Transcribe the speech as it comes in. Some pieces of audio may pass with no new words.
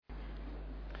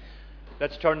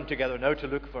Let's turn together now to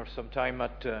look for some time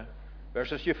at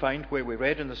verses you find where we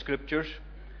read in the Scriptures,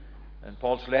 in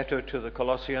Paul's letter to the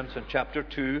Colossians in chapter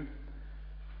 2,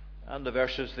 and the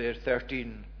verses there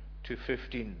 13 to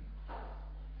 15.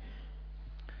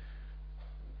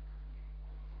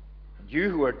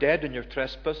 You who are dead in your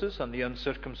trespasses and the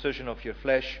uncircumcision of your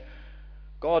flesh,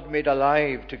 God made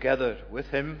alive together with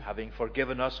him, having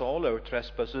forgiven us all our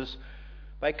trespasses,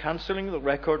 by cancelling the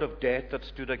record of debt that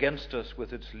stood against us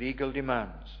with its legal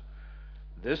demands.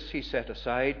 This he set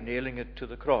aside, nailing it to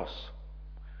the cross.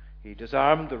 He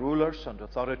disarmed the rulers and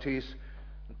authorities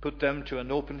and put them to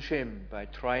an open shame by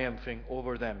triumphing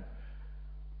over them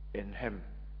in him.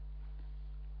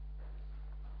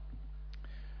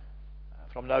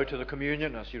 From now to the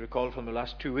communion, as you recall from the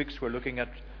last 2 weeks, we're looking at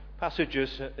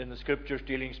passages in the Scriptures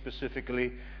dealing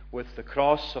specifically with the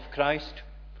cross of Christ.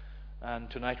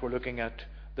 And tonight we're looking at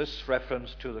this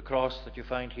reference to the cross that you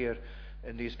find here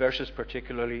in these verses,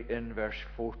 particularly in verse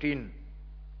 14.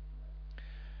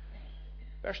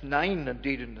 Verse 9,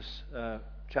 indeed, in this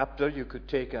chapter, you could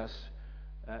take as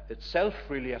itself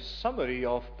really a summary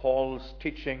of Paul's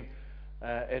teaching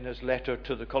in his letter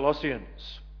to the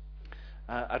Colossians.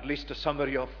 At least a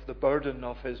summary of the burden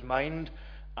of his mind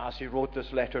as he wrote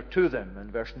this letter to them. In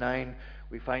verse 9,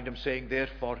 we find him saying,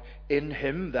 therefore, in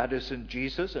him, that is in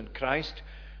Jesus, in Christ,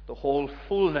 the whole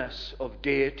fullness of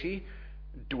deity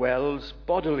dwells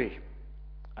bodily,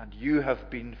 and you have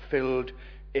been filled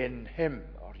in him,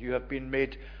 or you have been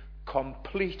made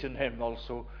complete in him,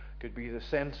 also could be the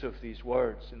sense of these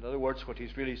words. In other words, what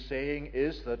he's really saying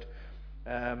is that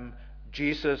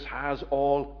Jesus has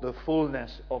all the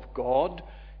fullness of God.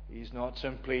 He's not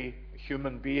simply a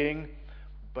human being,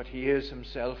 but he is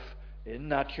himself in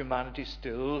that humanity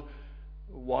still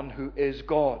one who is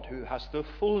God, who has the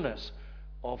fullness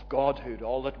of Godhood.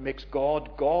 All that makes God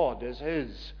God is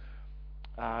his,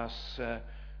 as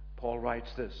Paul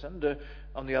writes this. And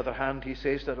on the other hand, he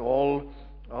says that all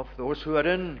of those who are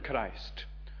in Christ,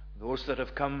 those that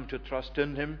have come to trust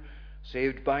in him,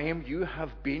 saved by him, you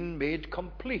have been made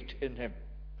complete in him.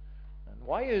 And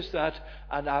why is that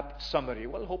an apt summary?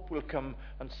 Well, hope we'll come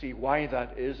and see why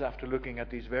that is after looking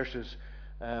at these verses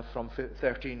from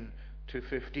 13 to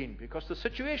 15. Because the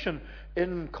situation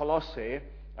in Colossae,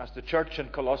 as the church in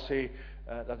Colossae,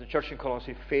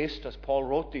 faced as Paul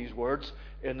wrote these words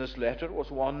in this letter, was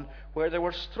one where they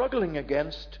were struggling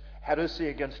against heresy,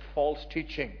 against false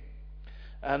teaching.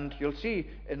 And you'll see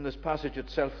in this passage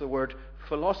itself the word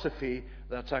philosophy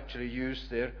that's actually used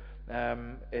there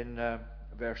in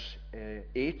verse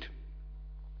 8,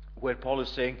 where Paul is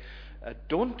saying,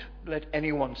 don't let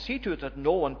anyone see to it that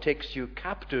no one takes you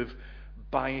captive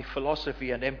by philosophy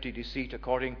and empty deceit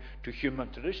according to human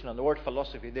tradition. And the word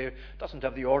philosophy there doesn't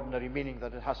have the ordinary meaning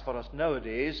that it has for us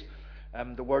nowadays.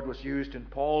 The word was used in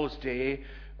Paul's day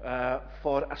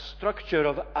for a structure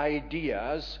of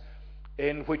ideas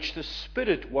in which the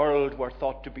spirit world were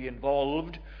thought to be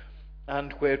involved,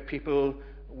 and where people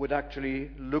would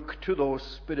actually look to those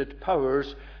spirit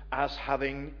powers as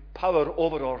having power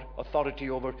over or authority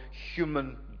over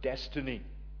human destiny.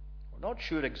 We're not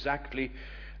sure exactly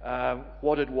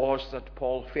what it was that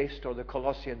Paul faced or the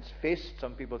Colossians faced.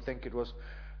 Some people think it was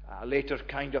a later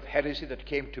kind of heresy that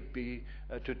came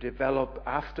to develop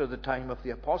after the time of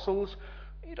the apostles.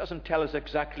 He doesn't tell us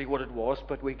exactly what it was,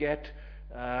 but we get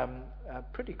a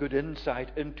pretty good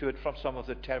insight into it from some of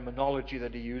the terminology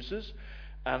that he uses.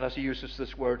 And as he uses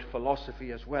this word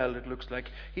philosophy as well, it looks like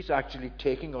he's actually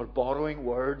taking or borrowing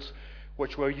words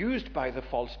which were used by the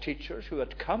false teachers who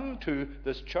had come to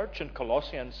this church in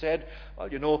Colossae and said,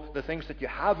 well, you know, the things that you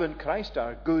have in Christ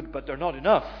are good, but they're not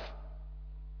enough.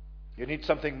 You need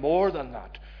something more than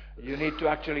that. You need to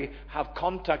actually have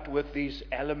contact with these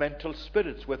elemental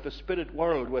spirits, with the spirit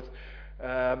world, with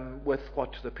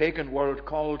what the pagan world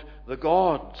called the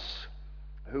gods,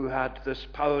 who had this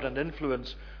power and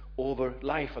influence over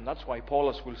life. And that's why Paul,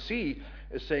 as we'll see,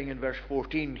 is saying in verse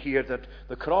 14 here that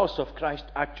the cross of Christ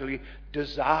actually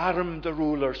disarmed the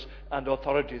rulers and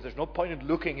authorities. There's no point in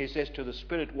looking, he says, to the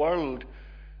spirit world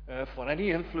for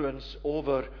any influence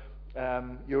over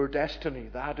your destiny.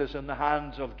 That is in the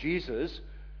hands of Jesus.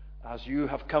 As you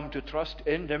have come to trust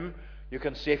in him, you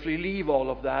can safely leave all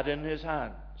of that in his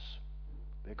hands.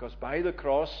 Because by the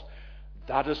cross,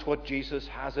 that is what Jesus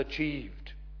has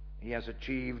achieved. He has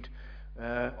achieved,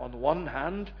 on the one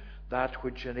hand, that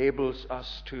which enables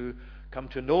us to come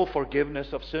to know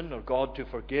forgiveness of sin, or God to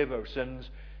forgive our sins.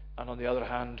 And on the other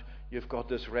hand, you've got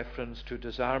this reference to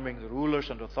disarming the rulers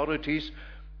and authorities,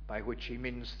 by which he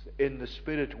means in the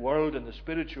spirit world, in the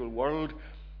spiritual world,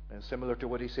 and similar to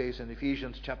what he says in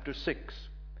Ephesians chapter 6.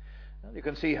 And you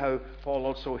can see how Paul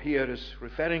also here is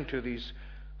referring to these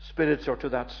spirits, or to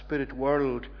that spirit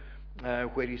world,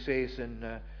 where he says in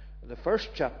the first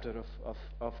chapter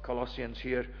of Colossians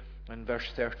here in verse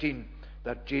 13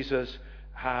 that Jesus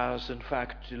has in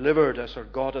fact delivered us, or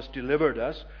God has delivered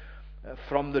us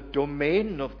from the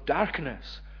domain of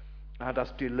darkness, and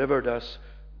has delivered us,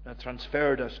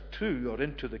 transferred us to, or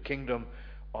into, the kingdom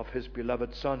of his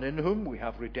beloved Son, in whom we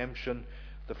have redemption,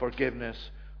 the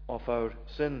forgiveness of our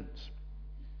sins.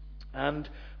 And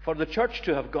for the church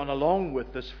to have gone along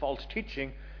with this false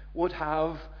teaching would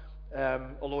have,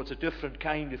 although it's a different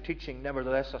kind of teaching,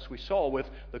 nevertheless, as we saw with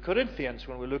the Corinthians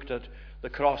when we looked at the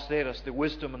cross there as the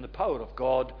wisdom and the power of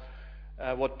God,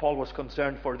 what Paul was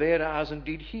concerned for there, as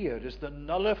indeed here, is the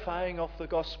nullifying of the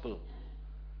gospel.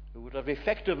 It would have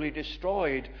effectively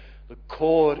destroyed the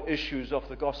core issues of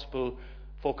the gospel,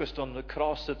 focused on the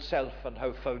cross itself and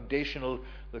how foundational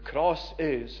the cross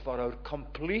is for our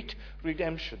complete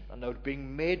redemption and our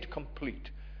being made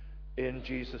complete in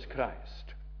Jesus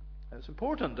Christ. And it's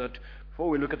important that before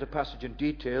we look at the passage in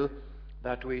detail,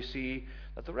 that we see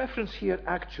that the reference here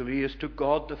actually is to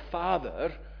God the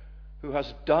Father, who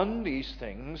has done these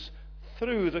things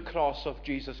through the cross of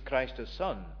Jesus Christ his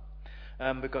Son.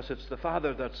 Because it's the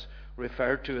Father that's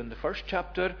referred to in the first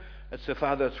chapter, it's the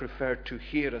Father that's referred to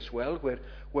here as well,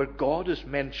 where God is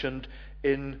mentioned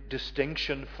in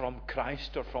distinction from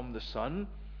Christ or from the Son.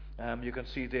 You can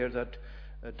see there that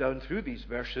down through these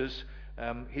verses,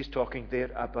 he's talking there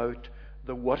about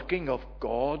the working of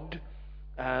God,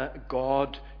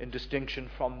 God in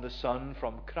distinction from the Son,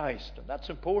 from Christ. And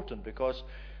that's important, because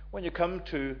when you come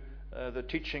to the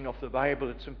teaching of the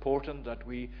Bible, it's important that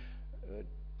we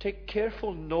take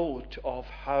careful note of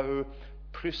how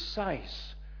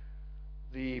precise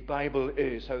the Bible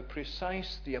is, how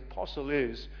precise the apostle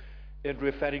is in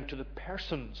referring to the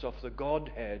persons of the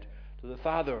Godhead, to the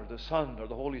Father, the Son, or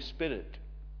the Holy Spirit.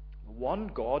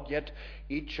 One God, yet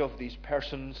each of these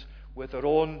persons with their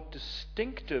own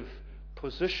distinctive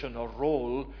position or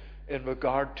role in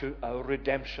regard to our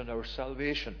redemption, our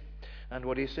salvation. And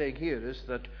what he's saying here is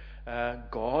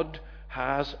that God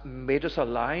has made us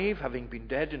alive, having been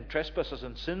dead in trespasses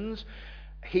and sins.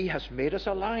 He has made us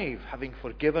alive, having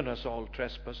forgiven us all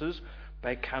trespasses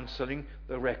by cancelling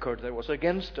the record that was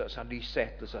against us, and he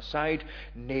set this aside,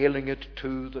 nailing it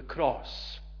to the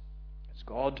cross. It's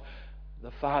God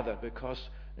the Father, because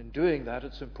in doing that,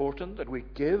 it's important that we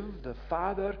give the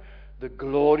Father the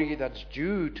glory that's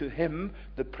due to him,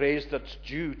 the praise that's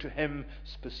due to him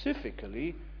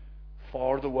specifically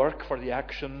for the work, for the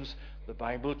actions the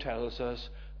Bible tells us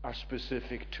are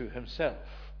specific to himself.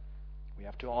 We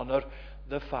have to honor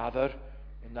the Father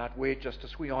in that way, just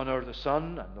as we honor the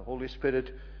Son and the Holy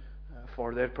Spirit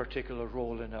for their particular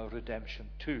role in our redemption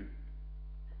too.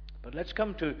 But let's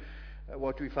come to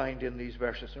what we find in these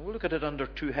verses, and we'll look at it under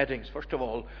two headings. First of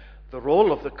all, the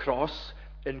role of the cross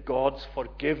in God's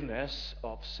forgiveness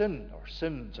of sin, or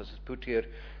sins as it's put here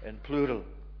in plural.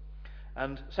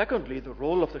 And secondly, the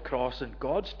role of the cross in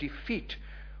God's defeat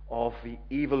of the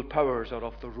evil powers, or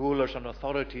of the rulers and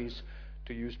authorities,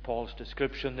 to use Paul's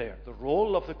description there. The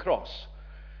role of the cross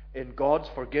in God's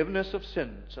forgiveness of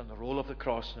sins, and the role of the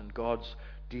cross in God's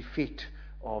defeat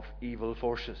of evil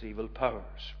forces, evil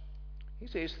powers. He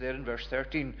says there in verse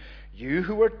 13, "You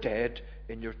who were dead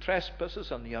in your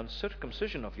trespasses and the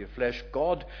uncircumcision of your flesh,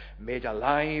 God made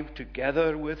alive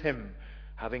together with him,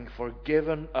 having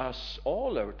forgiven us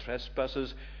all our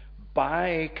trespasses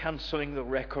by cancelling the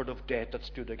record of debt that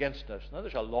stood against us." Now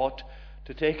there's a lot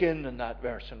to take in that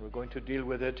verse, and we're going to deal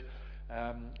with it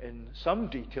in some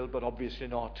detail, but obviously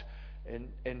not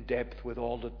in depth with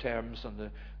all the terms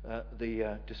and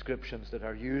the descriptions that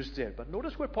are used there. But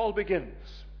notice where Paul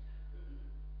begins.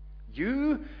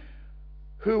 You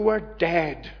who were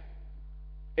dead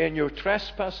in your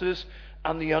trespasses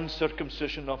and the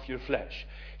uncircumcision of your flesh.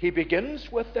 He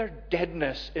begins with their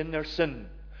deadness in their sin.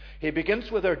 He begins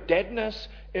with their deadness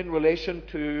in relation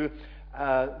to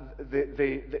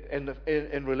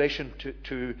in relation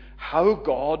to how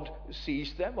God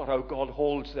sees them, or how God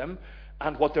holds them,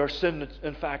 and what their sin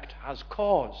in fact has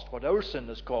caused, what our sin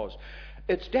has caused.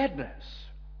 It's deadness.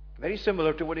 Very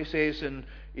similar to what he says in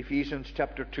Ephesians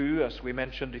chapter 2, as we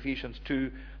mentioned Ephesians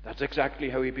 2. That's exactly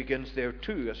how he begins there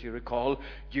too, as you recall.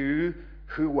 You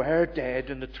who were dead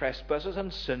in the trespasses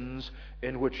and sins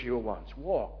in which you once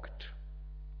walked.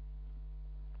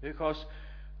 Because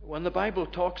when the Bible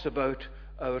talks about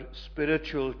our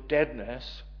spiritual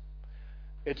deadness,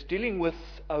 it's dealing with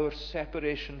our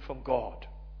separation from God.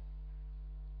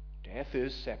 Death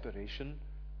is separation.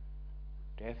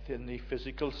 Death in the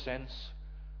physical sense,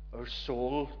 our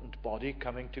soul and body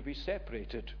coming to be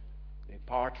separated They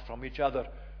part from each other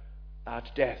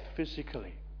at death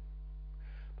physically.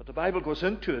 But the Bible goes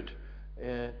into it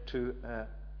to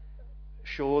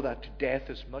show that death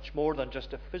is much more than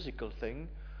just a physical thing.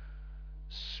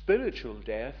 Spiritual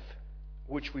death,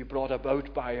 which we brought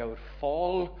about by our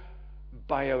fall,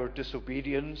 by our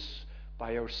disobedience,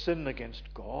 by our sin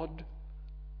against God.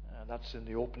 That's in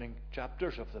the opening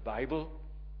chapters of the Bible,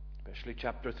 especially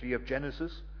chapter 3 of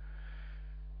Genesis.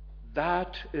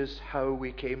 That is how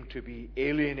we came to be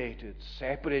alienated,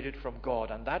 separated from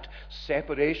God. And that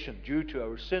separation due to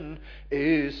our sin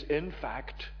is, in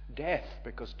fact, death.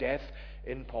 Because death,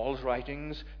 in Paul's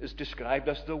writings, is described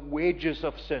as the wages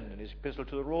of sin in his epistle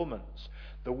to the Romans.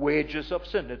 The wages of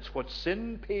sin. It's what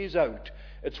sin pays out.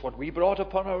 It's what we brought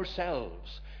upon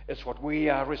ourselves. It's what we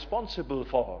are responsible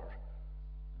for.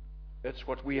 It's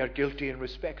what we are guilty in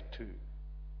respect to.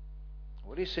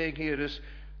 What he's saying here is,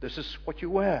 this is what you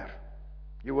were.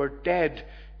 You were dead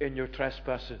in your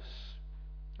trespasses.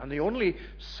 And the only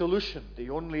solution, the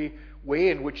only way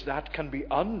in which that can be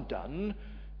undone,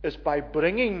 is by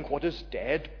bringing what is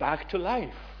dead back to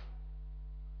life.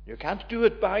 You can't do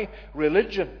it by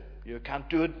religion. You can't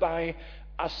do it by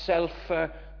a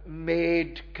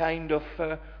self-made kind of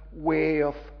way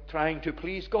of trying to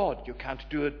please God. You can't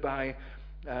do it by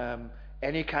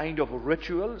any kind of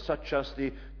ritual, such as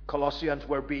the Colossians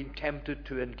were being tempted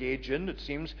to engage in, it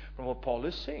seems, from what Paul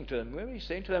is saying to them. He's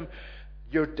saying to them,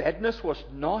 your deadness was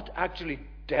not actually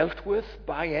dealt with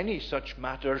by any such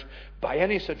matters, by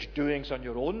any such doings on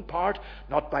your own part,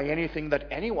 not by anything that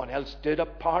anyone else did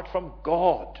apart from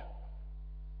God.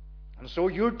 And so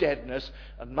your deadness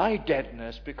and my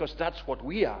deadness, because that's what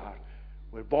we are,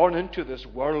 we're born into this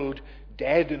world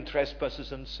dead in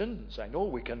trespasses and sins. I know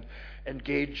we can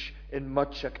engage in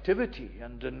much activity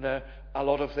and in a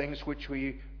lot of things which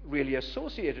we really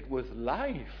associated with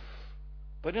life.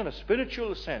 But in a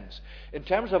spiritual sense, in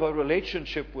terms of our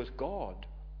relationship with God,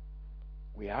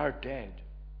 we are dead.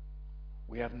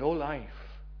 We have no life.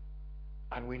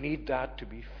 And we need that to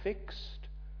be fixed.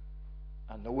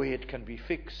 And the way it can be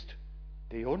fixed,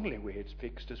 the only way it's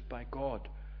fixed, is by God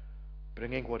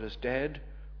bringing what is dead,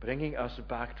 bringing us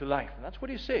back to life. And that's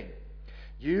what he's saying.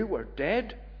 You were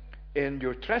dead in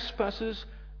your trespasses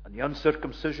and the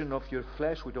uncircumcision of your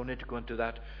flesh. We don't need to go into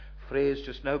that phrase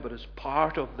just now, but as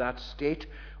part of that state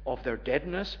of their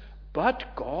deadness. But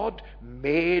God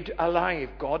made alive.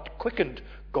 God quickened.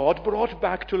 God brought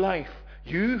back to life.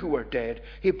 You who were dead,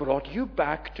 He brought you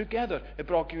back together. He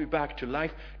brought you back to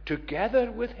life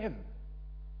together with Him.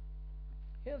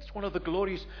 Yeah, it's one of the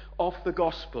glories of the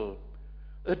gospel.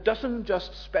 It doesn't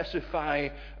just specify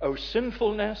our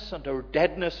sinfulness and our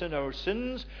deadness in our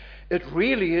sins. It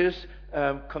really is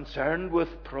concerned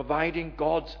with providing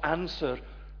God's answer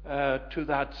to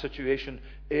that situation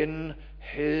in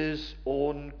His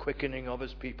own quickening of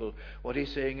His people. What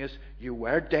He's saying is, you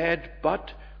were dead,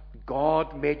 but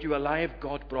God made you alive.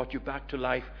 God brought you back to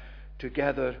life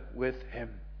together with Him.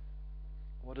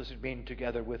 What does it mean,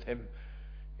 together with Him?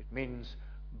 It means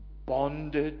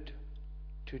bonded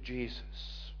to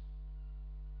Jesus.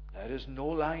 There is no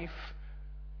life,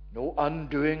 no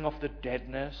undoing of the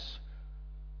deadness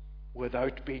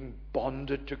without being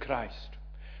bonded to Christ,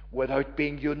 without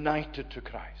being united to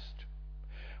Christ,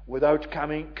 without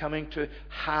coming to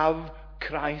have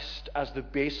Christ as the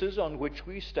basis on which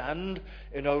we stand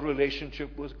in our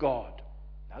relationship with God.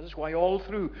 That is why all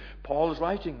through Paul's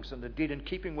writings, and indeed in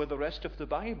keeping with the rest of the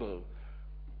Bible,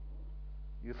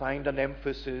 you find an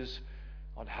emphasis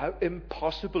on how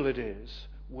impossible it is,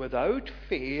 without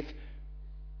faith,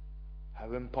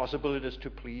 how impossible it is to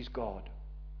please God.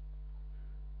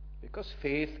 Because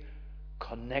faith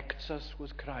connects us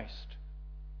with Christ.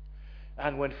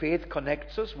 And when faith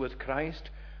connects us with Christ,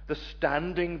 the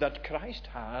standing that Christ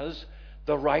has,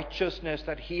 the righteousness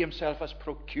that He Himself has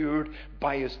procured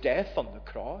by His death on the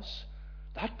cross,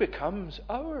 that becomes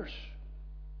ours.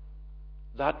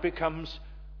 That becomes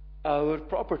our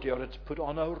property, or it's put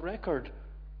on our record.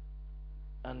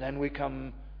 And then we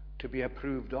come to be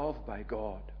approved of by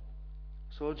God.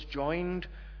 So it's joined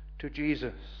to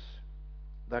Jesus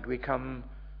that we come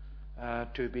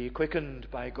to be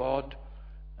quickened by God.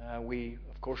 We,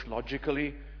 of course,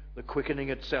 logically, the quickening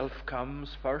itself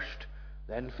comes first,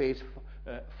 then faith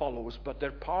follows. But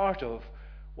they're part of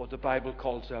what the Bible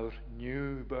calls our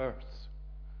new birth.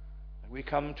 And we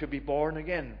come to be born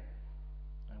again,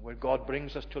 and where God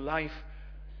brings us to life,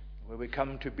 where we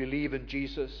come to believe in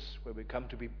Jesus, where we come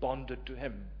to be bonded to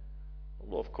Him.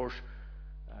 Although, of course,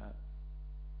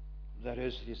 there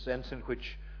is the sense in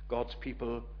which God's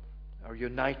people are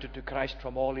united to Christ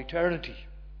from all eternity.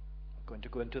 going to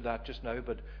go into that just now,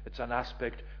 but it's an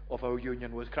aspect of our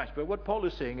union with Christ. But what Paul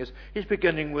is saying is, he's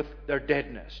beginning with their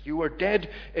deadness. You were dead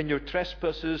in your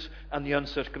trespasses and the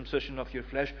uncircumcision of your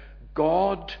flesh.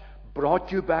 God brought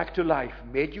you back to life,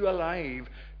 made you alive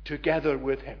together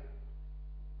with him.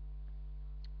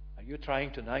 Are you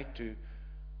trying tonight to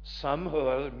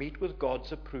somehow meet with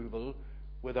God's approval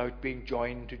without being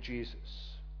joined to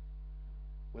Jesus,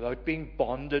 without being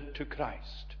bonded to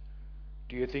Christ?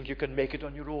 Do you think you can make it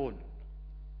on your own?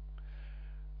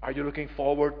 Are you looking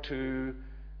forward to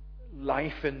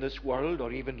life in this world,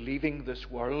 or even leaving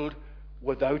this world,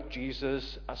 without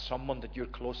Jesus as someone that you're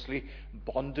closely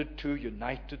bonded to,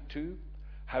 united to?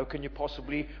 How can you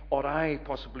possibly, or I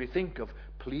possibly, think of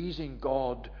pleasing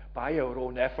God by our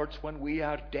own efforts when we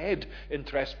are dead in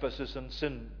trespasses and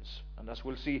sins? And as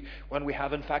we'll see, when we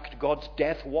have in fact God's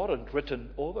death warrant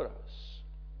written over us.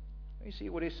 You see,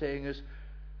 what he's saying is,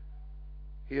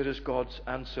 here is God's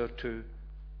answer to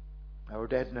our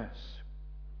deadness.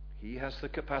 He has the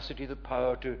capacity, the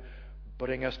power to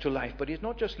bring us to life. But he's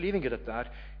not just leaving it at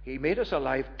that. He made us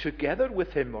alive together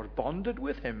with him, or bonded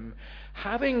with him,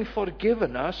 having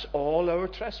forgiven us all our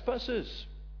trespasses.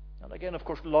 And again, of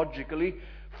course, logically,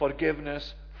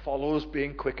 forgiveness follows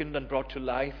being quickened and brought to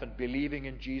life and believing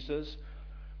in Jesus.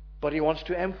 But he wants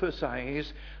to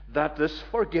emphasize that this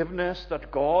forgiveness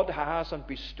that God has and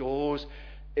bestows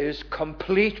is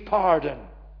complete pardon,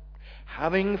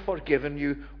 having forgiven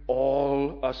you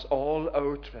all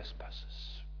our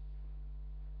trespasses.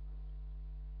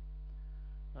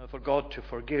 Now, for God to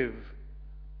forgive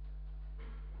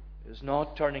is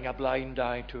not turning a blind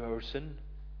eye to our sin,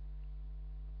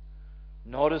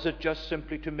 nor is it just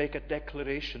simply to make a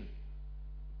declaration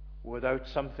without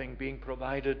something being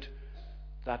provided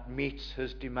that meets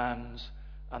his demands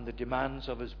and the demands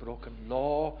of his broken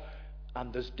law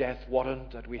and this death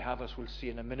warrant that we have, as we'll see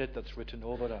in a minute, that's written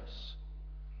over us.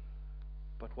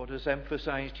 But what is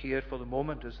emphasized here for the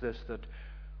moment is this, that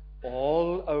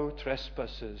all our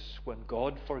trespasses, when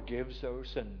God forgives our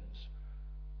sins,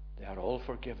 they are all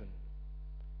forgiven.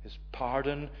 His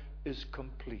pardon is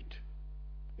complete.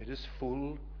 It is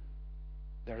full.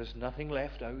 There is nothing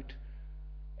left out.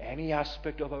 Any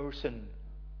aspect of our sin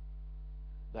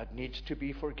that needs to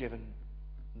be forgiven,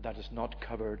 that is not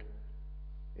covered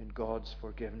in God's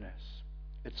forgiveness.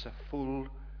 It's a full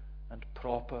and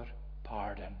proper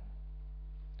pardon.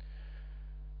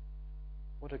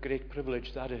 What a great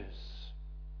privilege that is.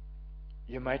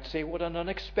 You might say, what an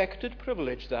unexpected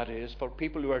privilege that is for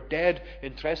people who are dead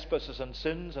in trespasses and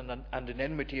sins and in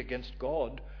enmity against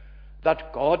God,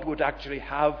 that God would actually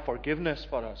have forgiveness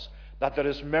for us, that there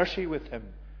is mercy with him,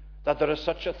 that there is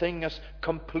such a thing as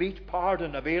complete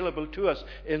pardon available to us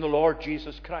in the Lord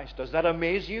Jesus Christ. Does that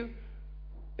amaze you?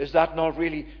 Is that not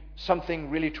really something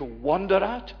really to wonder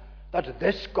at? That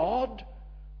this God,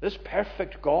 this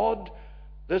perfect God,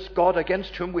 this God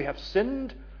against whom we have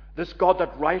sinned, this God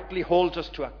that rightly holds us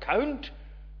to account,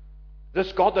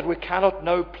 this God that we cannot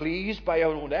now please by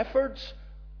our own efforts,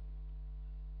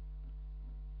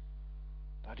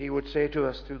 that he would say to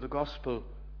us through the gospel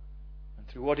and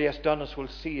through what he has done, as we'll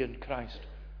see in Christ,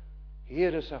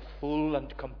 here is a full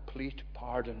and complete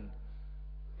pardon.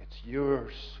 It's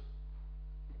yours.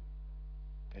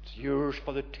 It's yours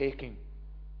for the taking.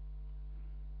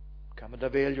 Come and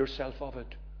avail yourself of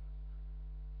it.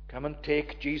 Come and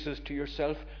take Jesus to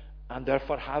yourself, and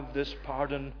therefore have this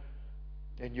pardon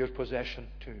in your possession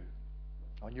too,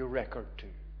 on your record too.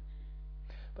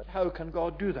 But how can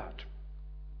God do that?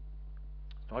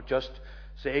 Not just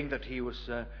saying that he was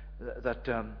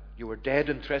you were dead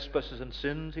in trespasses and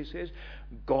sins, he says.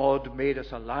 God made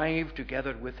us alive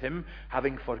together with him,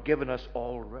 having forgiven us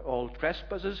all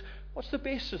trespasses. What's the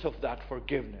basis of that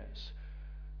forgiveness?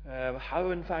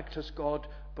 How, in fact, has God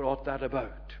brought that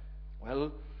about?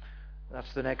 Well,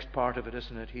 that's the next part of it,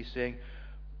 isn't it? He's saying,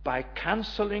 by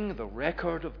cancelling the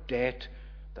record of debt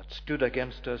that stood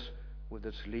against us with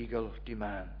its legal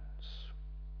demands.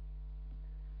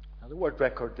 Now, the word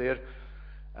record there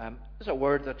is a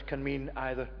word that can mean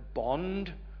either bond,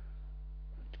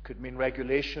 it could mean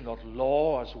regulation or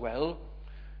law as well.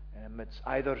 It's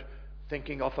either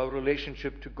thinking of our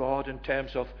relationship to God in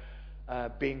terms of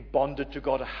being bonded to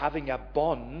God, or having a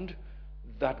bond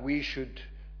that we should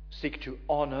seek to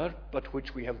honor, but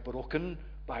which we have broken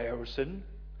by our sin.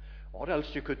 Or else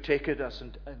you could take it as,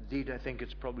 and indeed I think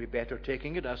it's probably better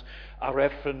taking it as, a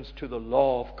reference to the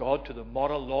law of God, to the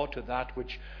moral law, to that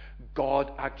which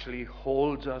God actually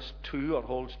holds us to, or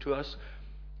holds to us,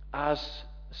 as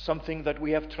something that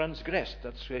we have transgressed.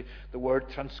 That's the word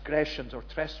transgressions or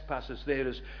trespasses there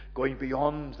is going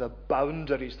beyond the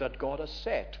boundaries that God has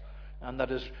set. and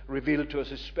that is revealed to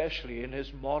us especially in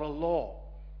his moral law,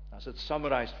 as it's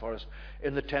summarized for us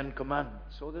in the Ten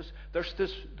Commandments. So there's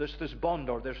this bond,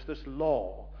 or there's this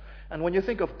law. And when you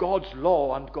think of God's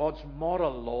law and God's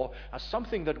moral law as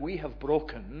something that we have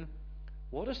broken,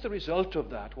 what is the result of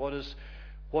that?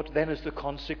 What then is the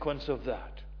consequence of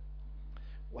that?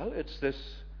 Well, it's this,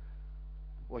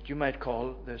 what you might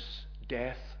call this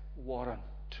death warrant.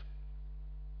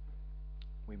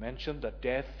 We mentioned that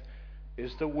death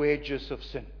is the wages of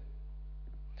sin.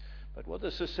 But what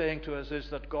this is saying to us is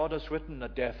that God has written a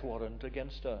death warrant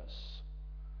against us.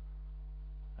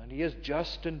 And he is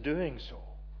just in doing so.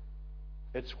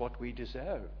 It's what we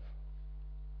deserve.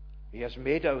 He has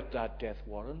made out that death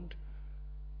warrant.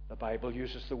 The Bible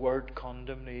uses the word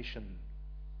condemnation.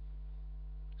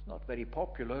 It's not very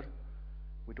popular.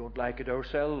 We don't like it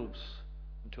ourselves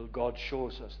until God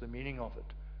shows us the meaning of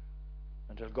it.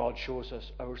 Until God shows us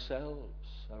ourselves,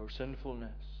 our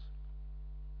sinfulness.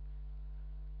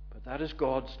 But that is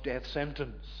God's death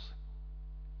sentence.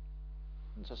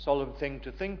 It's a solemn thing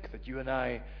to think that you and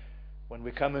I, when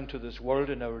we come into this world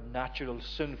in our natural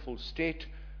sinful state,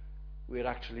 we're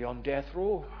actually on death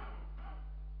row.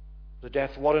 The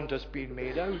death warrant has been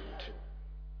made out.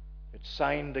 It's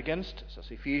signed against us.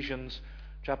 As Ephesians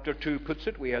chapter 2 puts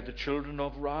it, we are the children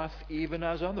of wrath even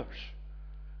as others.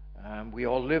 We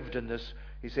all lived in this,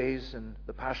 he says, in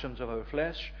the passions of our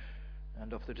flesh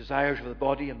and of the desires of the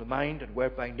body and the mind, and were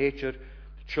by nature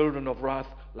the children of wrath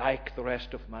like the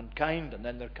rest of mankind. And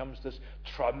then there comes this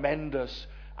tremendous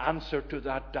answer to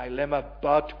that dilemma.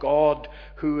 But God,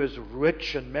 who is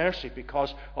rich in mercy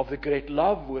because of the great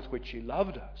love with which he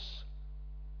loved us.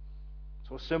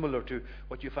 So similar to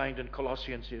what you find in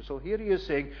Colossians here. So here he is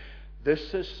saying,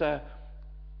 this is the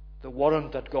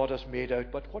warrant that God has made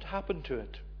out. But what happened to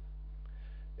it?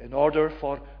 In order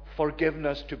for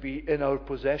forgiveness to be in our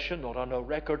possession or on our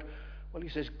record, well, he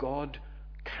says God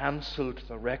cancelled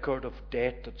the record of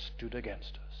debt that stood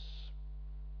against us.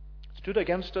 It stood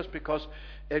against us because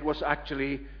it was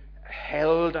actually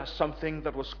held as something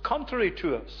that was contrary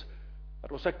to us,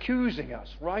 that was accusing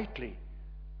us rightly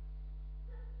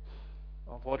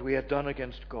of what we had done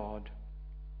against God.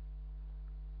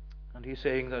 And he's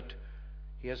saying that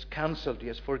he has cancelled, he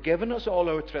has forgiven us all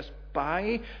our trespasses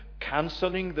by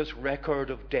cancelling this record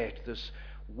of debt, this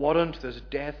warrant, this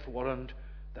death warrant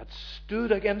that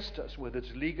stood against us with its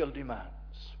legal demands.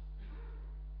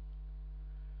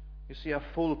 You see, a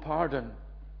full pardon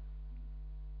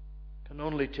can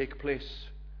only take place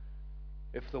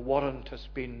if the warrant has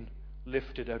been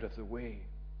lifted out of the way.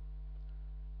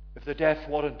 If the death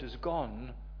warrant is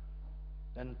gone,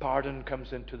 then pardon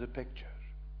comes into the picture.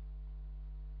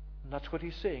 And that's what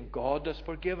he's saying. God has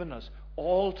forgiven us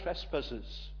all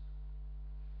trespasses.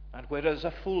 And whereas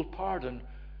a full pardon,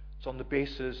 it's on the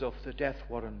basis of the death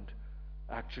warrant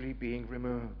actually being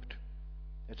removed.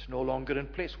 It's no longer in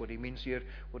place. What he means here,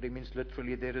 what he means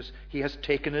literally there is, he has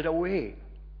taken it away.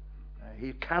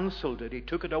 He cancelled it. He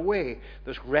took it away.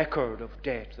 This record of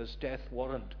debt, this death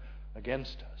warrant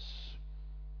against us.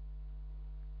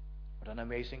 What an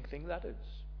amazing thing that is.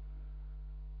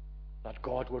 That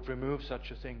God would remove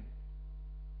such a thing.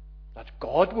 That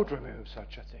God would remove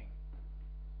such a thing.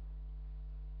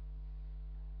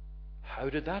 How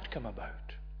did that come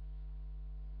about?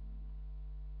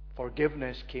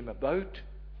 Forgiveness came about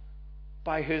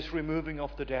by his removing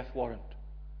of the death warrant.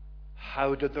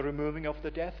 How did the removing of the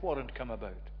death warrant come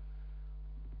about?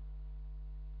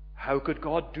 How could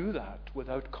God do that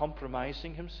without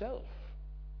compromising himself?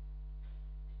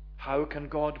 How can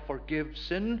God forgive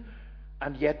sin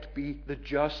and yet be the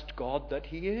just God that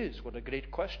he is? What a great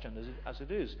question, as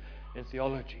it is in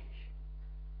theology.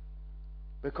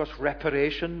 Because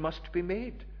reparation must be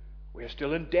made. We are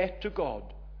still in debt to God.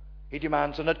 He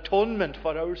demands an atonement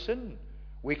for our sin.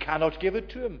 We cannot give it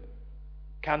to him.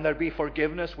 Can there be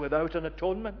forgiveness without an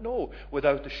atonement? No.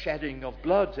 Without the shedding of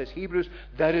blood, says Hebrews,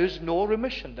 there is no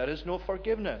remission. There is no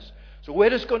forgiveness. So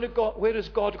where is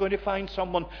God going to find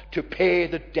someone to pay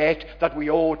the debt that we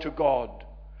owe to God?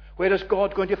 Where is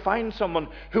God going to find someone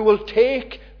who will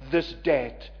take this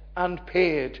debt and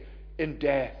pay it in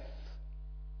death?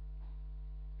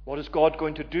 What is God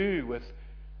going to do with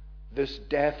this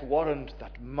death warrant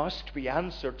that must be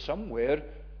answered somewhere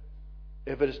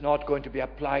if it is not going to be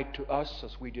applied to us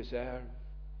as we deserve?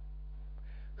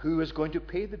 Who is going to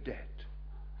pay the debt?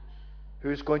 Who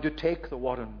is going to take the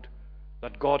warrant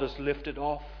that God has lifted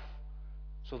off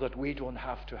so that we don't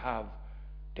have to have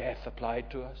death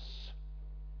applied to us?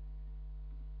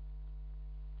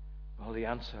 Well, the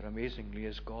answer, amazingly,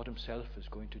 is God himself is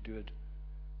going to do it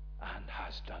and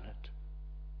has done it.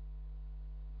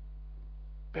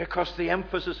 Because the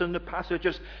emphasis in the passage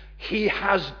is, He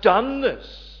has done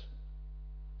this.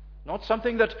 Not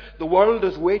something that the world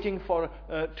is waiting for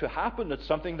to happen. It's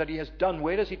something that He has done.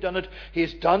 Where has He done it? He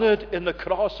has done it in the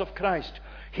cross of Christ.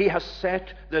 He has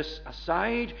set this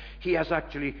aside. He has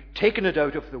actually taken it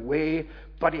out of the way.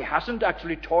 But He hasn't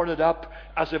actually torn it up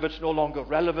as if it's no longer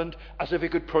relevant, as if He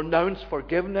could pronounce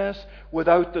forgiveness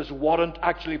without this warrant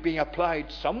actually being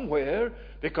applied somewhere,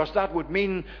 because that would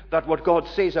mean that what God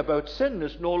says about sin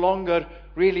is no longer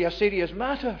really a serious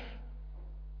matter.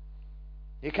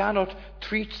 You cannot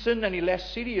treat sin any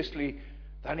less seriously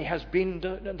than He has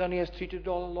treated it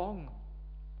all along.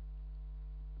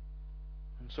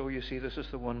 And so you see, this is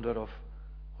the wonder of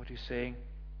what He's saying.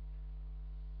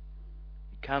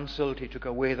 He cancelled, He took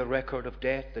away the record of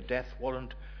death, the death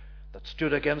warrant that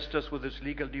stood against us with its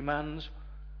legal demands,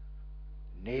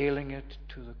 nailing it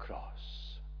to the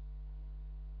cross.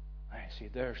 I see,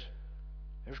 there's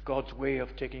God's way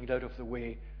of taking it out of the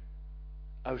way,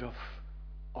 out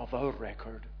of our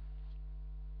record.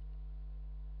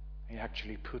 He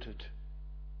actually put it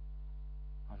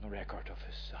on the record of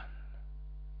His Son.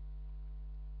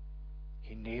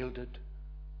 He nailed it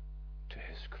to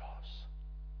His cross.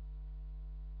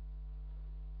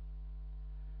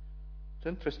 It's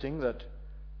interesting that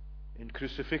in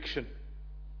crucifixion,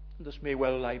 this may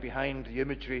well lie behind the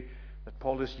imagery that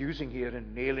Paul is using here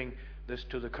in nailing this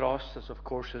to the cross, as of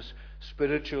course is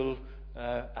spiritual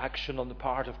action on the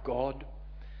part of God.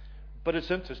 But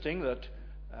it's interesting that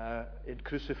in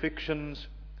crucifixions,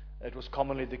 it was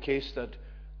commonly the case that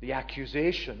the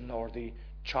accusation or the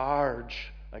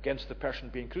charge against the person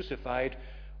being crucified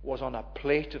was on a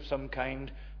plate of some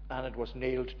kind, and it was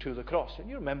nailed to the cross. And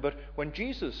you remember when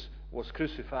Jesus was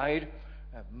crucified,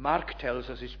 Mark tells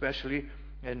us, especially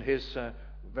in his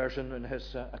version, in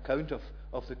his account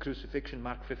of the crucifixion,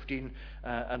 Mark 15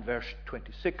 and verse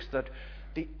 26, that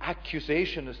the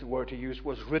accusation, is the word he used,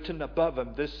 was written above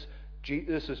Him. This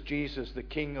is Jesus, the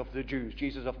King of the Jews.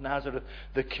 Jesus of Nazareth,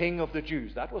 the King of the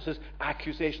Jews. That was his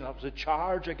accusation. That was a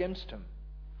charge against Him.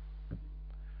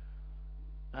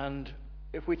 And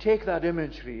if we take that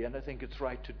imagery, and I think it's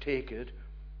right to take it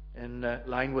in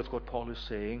line with what Paul is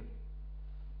saying,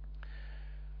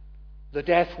 the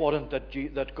death warrant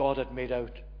that God had made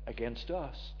out against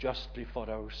us, justly for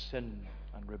our sin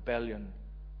and rebellion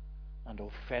and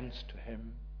offense to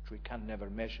Him, which we can never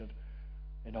measure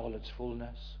in all its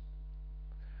fullness,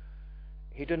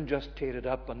 He didn't just tear it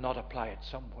up and not apply it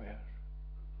somewhere.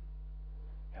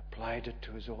 He applied it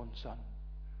to His own Son.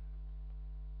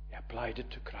 He applied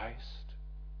it to Christ.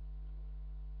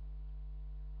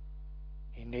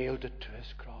 He nailed it to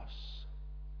His cross.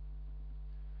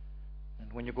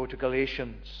 And when you go to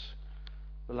Galatians,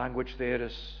 the language there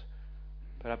is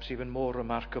perhaps even more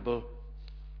remarkable.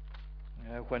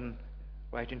 When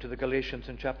writing to the Galatians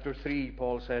in chapter 3,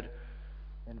 Paul said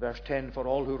in verse 10, "For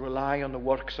all who rely on the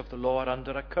works of the law are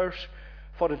under a curse.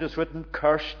 For it is written,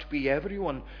 Cursed be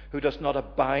everyone who does not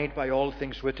abide by all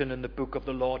things written in the book of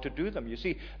the law to do them." You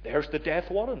see, there's the death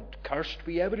warrant. Cursed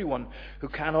be everyone who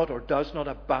cannot or does not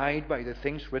abide by the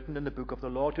things written in the book of the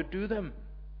law to do them.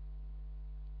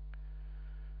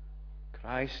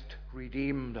 Christ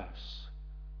redeemed us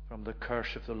from the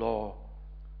curse of the law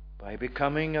by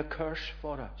becoming a curse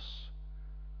for us.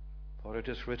 For it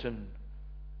is written,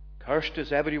 Cursed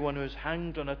is everyone who is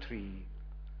hanged on a tree,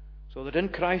 so that in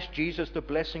Christ Jesus the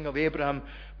blessing of Abraham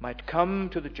might come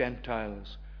to the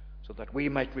Gentiles, so that we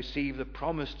might receive the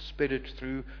promised Spirit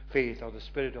through faith, or the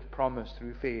Spirit of promise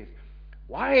through faith.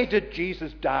 Why did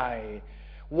Jesus die?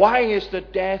 Why is the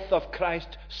death of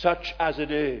Christ such as it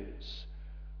is?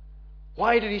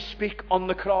 Why did He speak on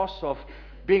the cross of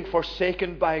being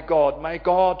forsaken by God? My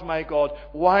God,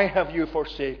 why have you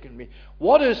forsaken me?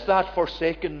 What is that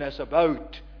forsakenness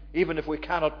about? Even if we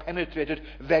cannot penetrate it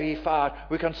very far,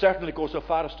 we can certainly go so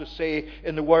far as to say,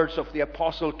 in the words of the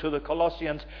apostle to the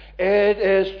Colossians, it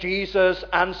is Jesus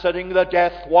answering the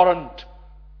death warrant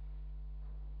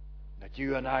that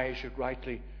you and I should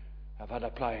rightly have had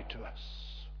applied to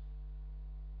us.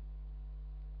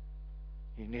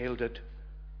 He nailed it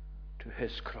to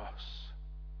His cross.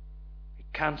 He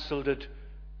cancelled it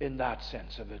in that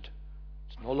sense of it.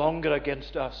 It's no longer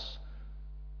against us.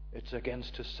 It's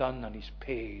against His Son, and He's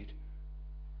paid.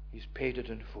 He's paid it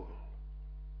in full.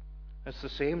 It's the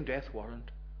same death warrant,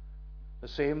 the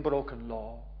same broken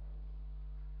law,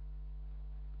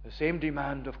 the same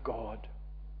demand of God.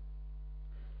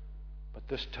 But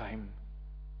this time,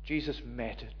 Jesus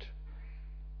met it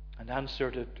and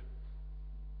answered it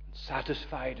and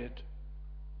satisfied it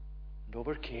and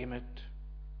overcame it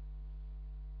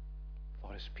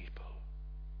for His people.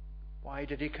 Why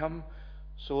did He come?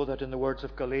 so that, in the words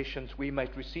of Galatians, we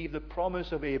might receive the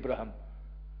promise of Abraham,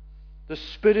 the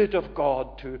Spirit of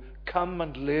God to come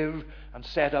and live and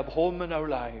set up home in our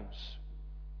lives.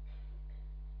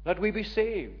 That we be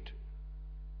saved.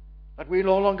 That we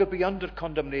no longer be under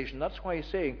condemnation. That's why he's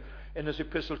saying in his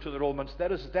epistle to the Romans,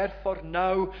 there is therefore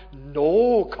now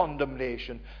no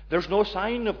condemnation. There's no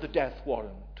sign of the death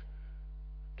warrant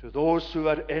to those who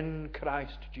are in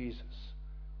Christ Jesus.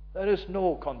 There is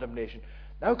no condemnation.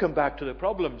 Now come back to the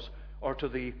problems, or to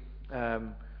the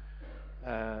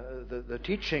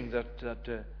teaching that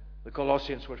the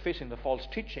Colossians were facing, the false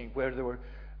teaching, where they were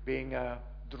being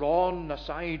drawn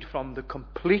aside from the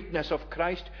completeness of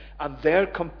Christ and their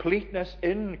completeness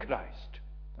in Christ.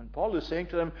 And Paul is saying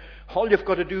to them, all you've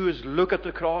got to do is look at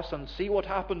the cross and see what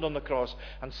happened on the cross,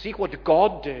 and see what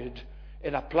God did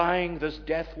in applying this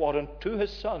death warrant to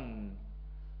his Son,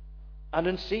 and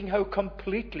in seeing how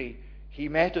completely he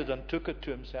met it and took it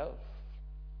to himself.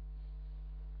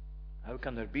 How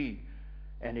can there be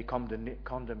any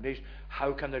condemnation?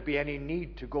 How can there be any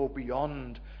need to go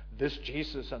beyond this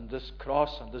Jesus and this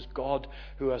cross and this God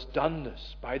who has done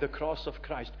this by the cross of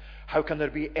Christ? How can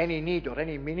there be any need or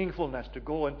any meaningfulness to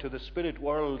go into the spirit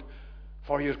world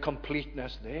for your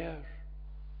completeness there?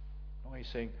 No, he's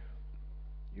saying,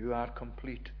 you are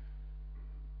complete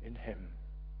in him.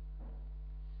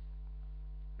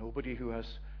 Nobody who has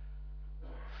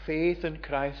faith in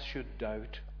Christ should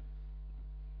doubt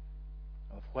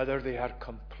of whether they are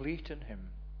complete in him.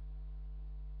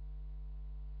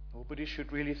 Nobody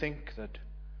should really think that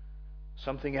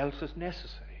something else is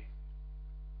necessary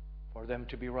for them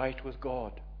to be right with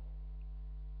God,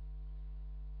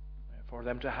 for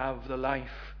them to have the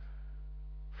life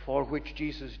for which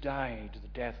Jesus died,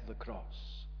 the death of the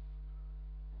cross.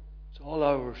 It's all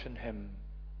ours in him.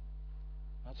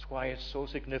 That's why it's so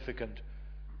significant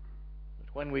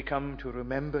that when we come to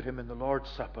remember him in the Lord's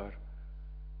Supper,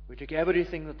 we take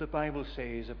everything that the Bible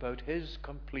says about his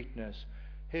completeness,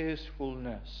 his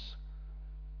fullness,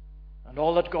 and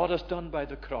all that God has done by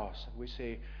the cross, and we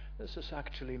say, this is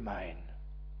actually mine.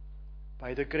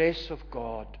 By the grace of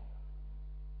God,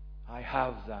 I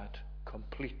have that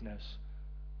completeness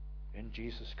in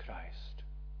Jesus Christ.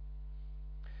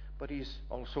 But he's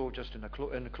also, just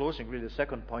in closing, really the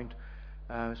second point,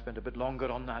 I spent a bit longer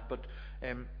on that, but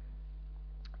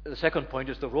the second point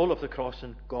is the role of the cross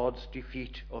in God's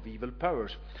defeat of evil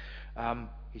powers.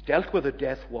 He dealt with the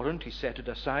death warrant, he set it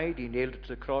aside, he nailed it to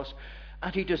the cross,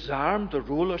 and he disarmed the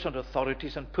rulers and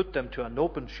authorities and put them to an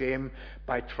open shame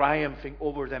by triumphing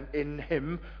over them in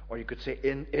him, or you could say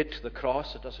in it, the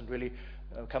cross. It doesn't really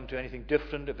come to anything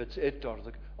different if it's it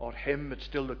or him. It's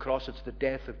still the cross. It's the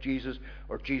death of Jesus,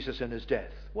 or Jesus in his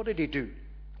death. What did he do?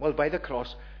 Well, by the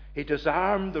cross, he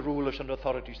disarmed the rulers and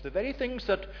authorities. The very things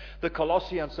that the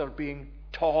Colossians are being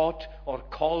taught or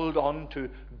called on to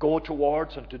go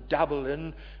towards and to dabble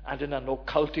in, and in an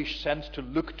occultish sense to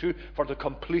look to for the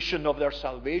completion of their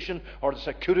salvation, or the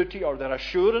security or their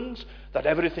assurance that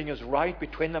everything is right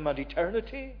between them and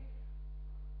eternity.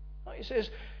 He says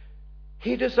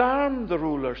he disarmed the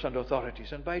rulers and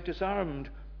authorities, and by disarmed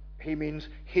he means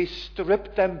he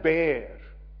stripped them bare.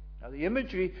 Now the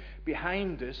imagery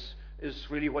behind this is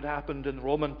really what happened in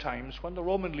Roman times when the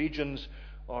Roman legions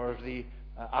or the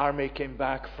army came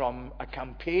back from a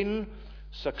campaign,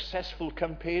 successful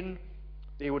campaign.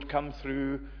 They would come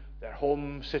through their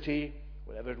home city,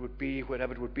 wherever it would be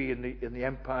in the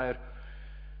empire,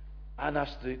 and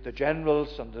as the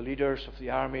generals and the leaders of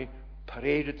the army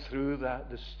paraded through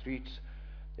the streets,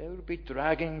 they would be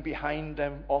dragging behind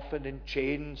them, often in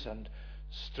chains and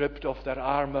stripped of their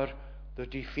armor, the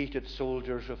defeated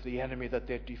soldiers of the enemy that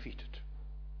they had defeated.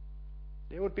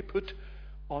 They would be put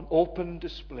on open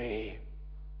display,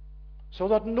 so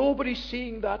that nobody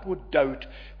seeing that would doubt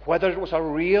whether it was a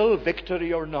real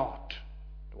victory or not.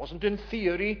 It wasn't in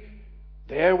theory.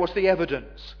 There was the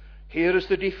evidence. Here is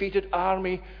the defeated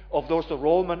army of those the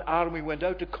Roman army went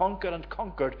out to conquer and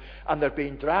conquered, and they're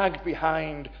being dragged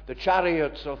behind the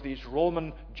chariots of these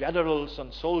Roman generals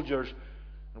and soldiers.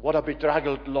 And what a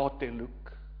bedraggled lot they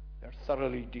look. They're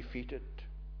thoroughly defeated.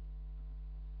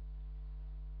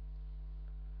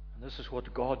 And this is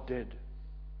what God did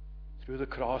through the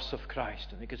cross of Christ.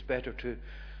 I think it's better to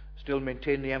still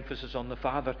maintain the emphasis on the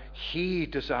Father. He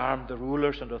disarmed the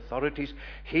rulers and authorities.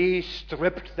 He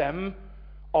stripped them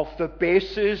of the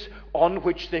basis on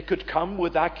which they could come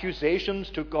with accusations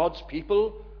to God's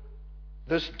people.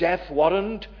 This death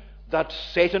warrant that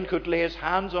Satan could lay his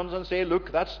hands on and say,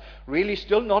 look, that's really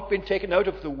still not been taken out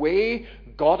of the way.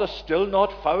 God has still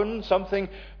not found something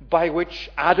by which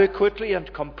adequately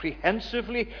and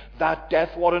comprehensively that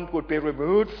death warrant would be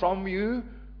removed from you.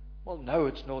 Well, now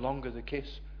it's no longer the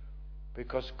case,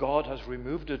 because God has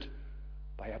removed it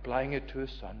by applying it to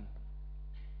His Son.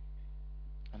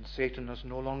 And Satan has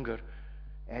no longer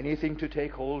anything to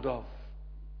take hold of.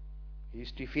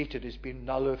 He's defeated, he's been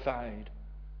nullified.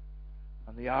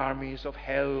 And the armies of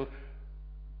hell,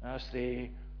 as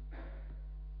they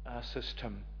assist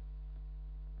him,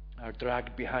 are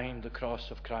dragged behind the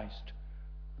cross of Christ,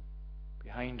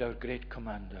 behind our great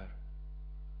commander.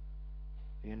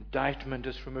 The indictment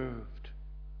is removed,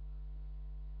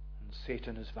 and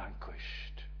Satan is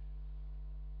vanquished.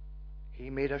 He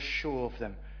made a show of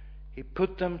them. He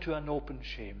put them to an open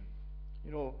shame.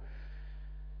 You know,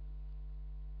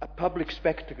 a public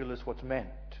spectacle is what's meant.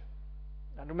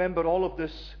 And remember, all of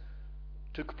this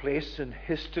took place in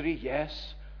history,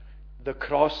 yes. The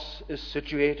cross is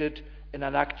situated in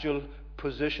an actual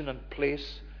position and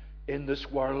place in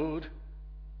this world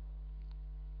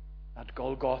at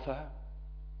Golgotha,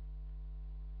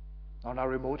 on a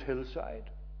remote hillside.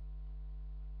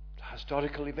 It's a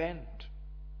historical event.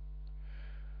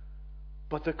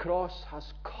 But the cross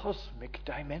has cosmic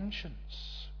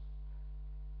dimensions,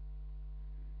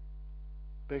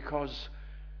 because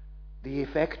the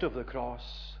effect of the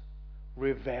cross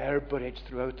reverberates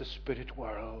throughout the spirit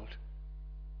world.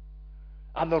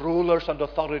 And the rulers and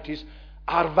authorities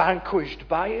are vanquished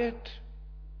by it.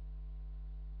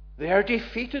 They are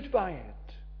defeated by it.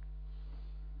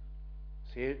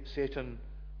 Satan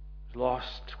has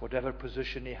lost whatever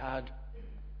position he had.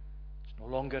 It's no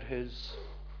longer his.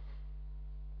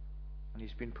 And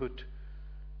he's been put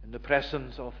in the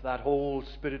presence of that whole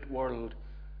spirit world.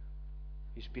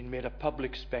 He's been made a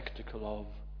public spectacle of,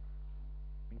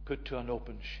 been put to an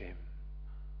open shame.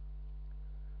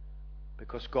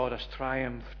 Because God has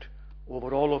triumphed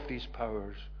over all of these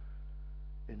powers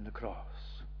in the cross.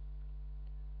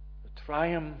 The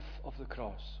triumph of the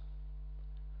cross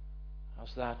has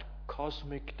that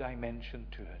cosmic dimension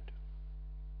to it.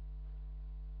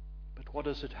 But what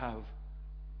does it have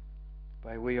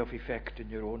by way of effect in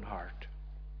your own heart?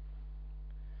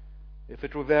 If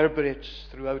it reverberates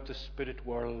throughout the spirit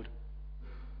world,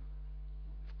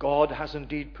 if God has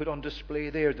indeed put on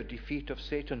display there the defeat of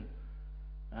Satan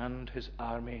and his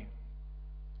army,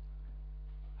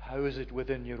 how is it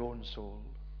within your own soul?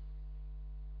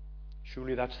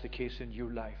 Surely that's the case in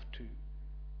your life too.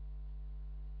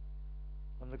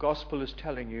 When the gospel is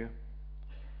telling you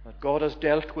that God has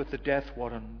dealt with the death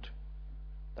warrant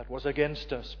that was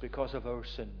against us because of our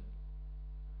sin,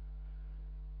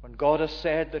 when God has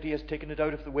said that He has taken it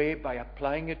out of the way by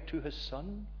applying it to His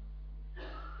Son,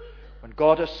 when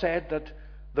God has said that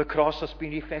the cross has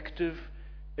been effective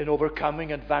in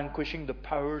overcoming and vanquishing the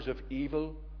powers of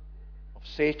evil, of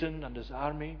Satan and his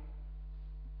army,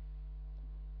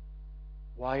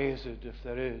 why is it, if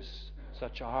there is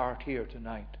such a heart here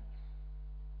tonight,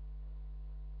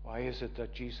 why is it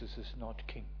that Jesus is not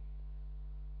King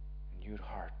in your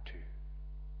heart too?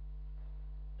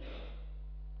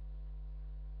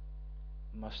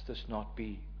 Must this not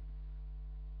be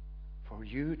for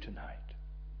you tonight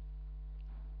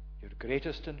your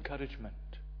greatest encouragement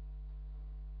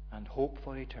and hope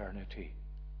for eternity,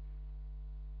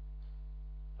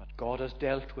 that God has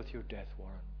dealt with your death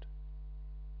warrant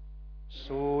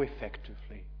so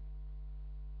effectively,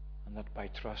 and that by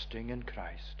trusting in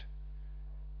Christ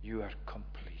you are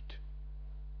complete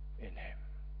in Him?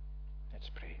 Let's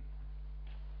pray.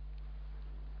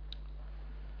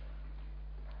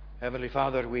 Heavenly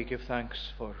Father, we give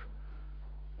thanks for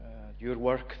your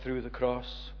work through the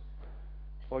cross,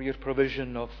 for your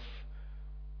provision of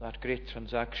that great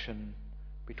transaction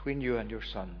between you and your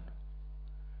Son.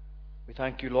 We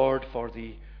thank you, Lord, for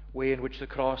the way in which the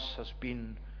cross has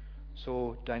been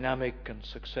so dynamic and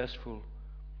successful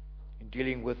in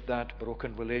dealing with that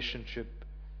broken relationship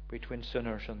between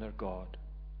sinners and their God.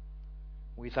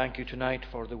 We thank you tonight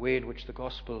for the way in which the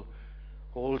gospel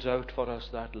holds out for us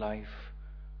that life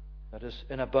that is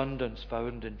in abundance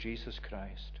found in Jesus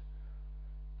Christ.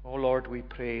 Oh Lord, we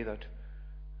pray that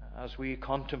as we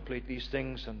contemplate these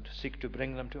things and seek to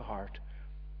bring them to heart,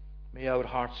 may our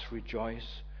hearts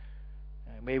rejoice.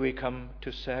 May we come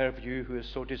to serve you, who is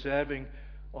so deserving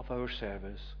of our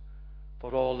service,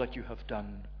 for all that you have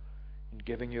done in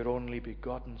giving your only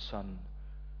begotten Son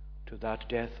to that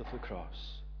death of the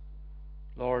cross.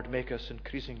 Lord, make us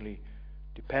increasingly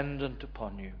dependent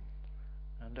upon you,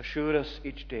 and assure us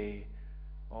each day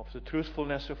of the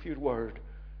truthfulness of your word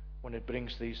when it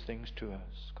brings these things to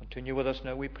us. Continue with us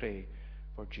now, we pray,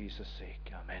 for Jesus'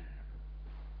 sake. Amen.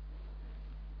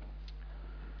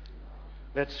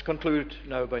 Let's conclude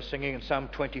now by singing in Psalm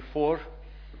 24.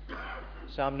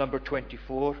 Psalm number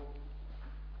 24.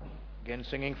 Again,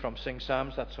 singing from Sing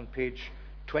Psalms. That's on page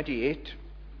 28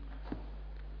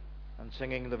 and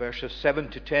singing the verses 7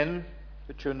 to 10,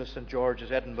 the tune of St.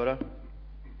 George's, Edinburgh.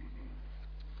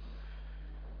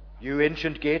 You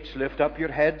ancient gates, lift up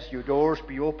your heads, you doors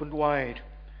be opened wide.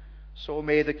 So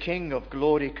may the King of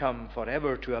glory come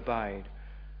forever to abide.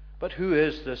 But who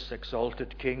is this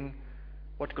exalted King?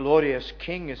 What glorious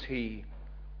King is he?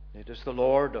 It is the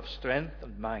Lord of strength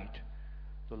and might,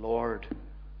 the Lord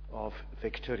of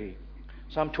victory.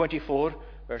 Psalm 24,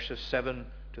 verses 7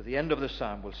 to the end of the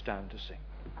psalm, will stand to sing.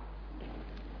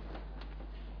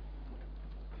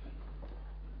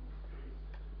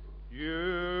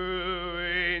 You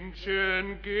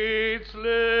ancient gates,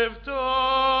 lift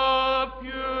up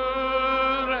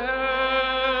your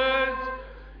heads,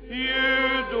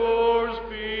 you doors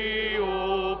be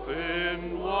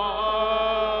open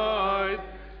wide,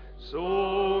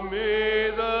 so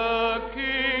may the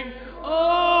King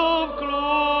of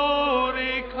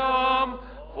glory come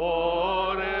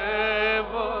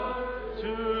forever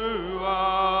to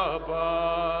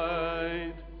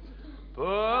abide.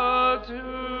 But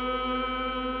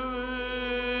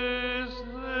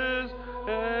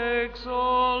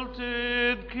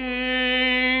exalted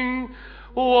King,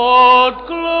 what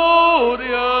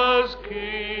glorious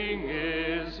King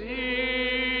is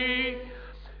he?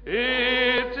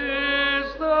 It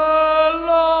is the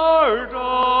Lord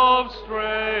of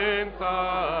strength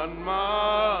and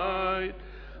might,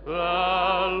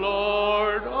 the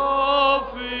Lord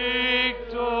of victory.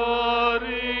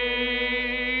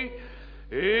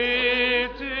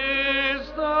 It is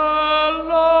the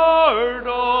Lord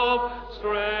of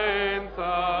strength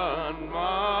and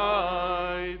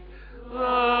might,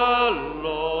 the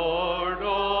Lord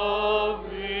of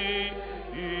victory.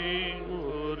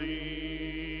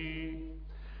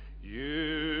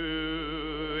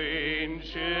 You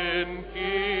ancient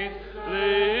gates,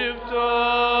 lift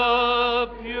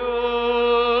up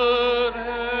your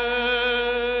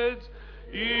heads,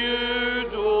 you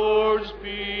doors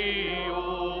be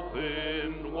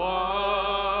open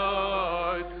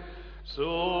wide,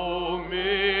 so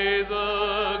may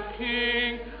the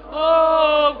King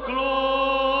of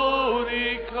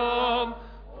glory come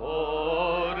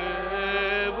forever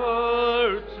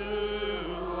to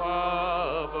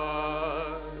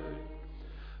abide.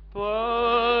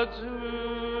 But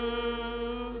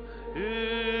who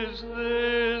is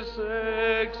this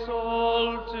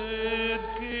exalted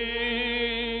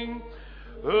King?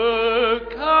 Who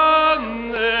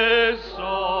can this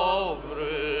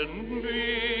sovereign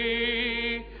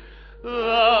be? The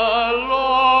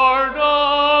Lord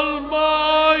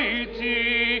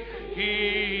Almighty,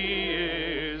 he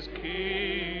is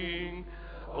King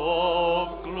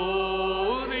of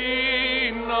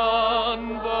glory,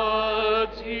 none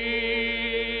but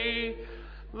he.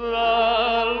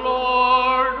 The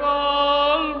Lord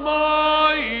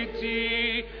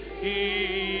Almighty,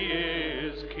 he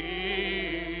is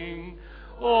King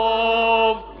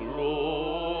of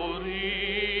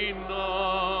glory,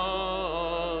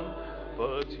 none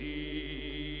but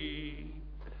he.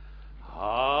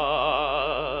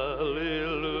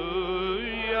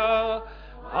 Hallelujah,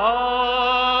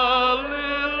 hallelujah,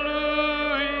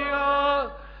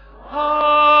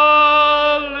 hallelujah,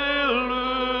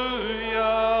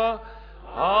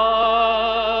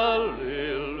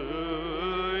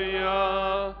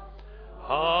 hallelujah,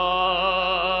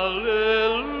 hallelujah.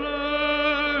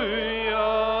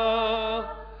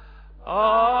 Amen.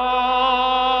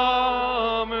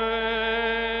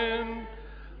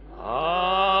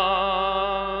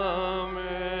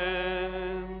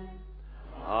 Amen.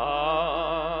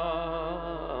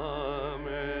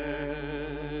 Amen.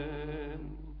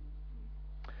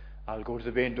 I'll go to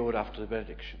the main door after the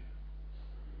benediction.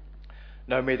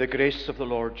 Now may the grace of the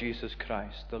Lord Jesus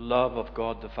Christ, the love of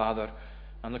God the Father,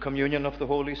 and the communion of the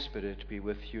Holy Spirit be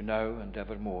with you now and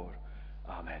evermore.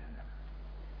 Amen.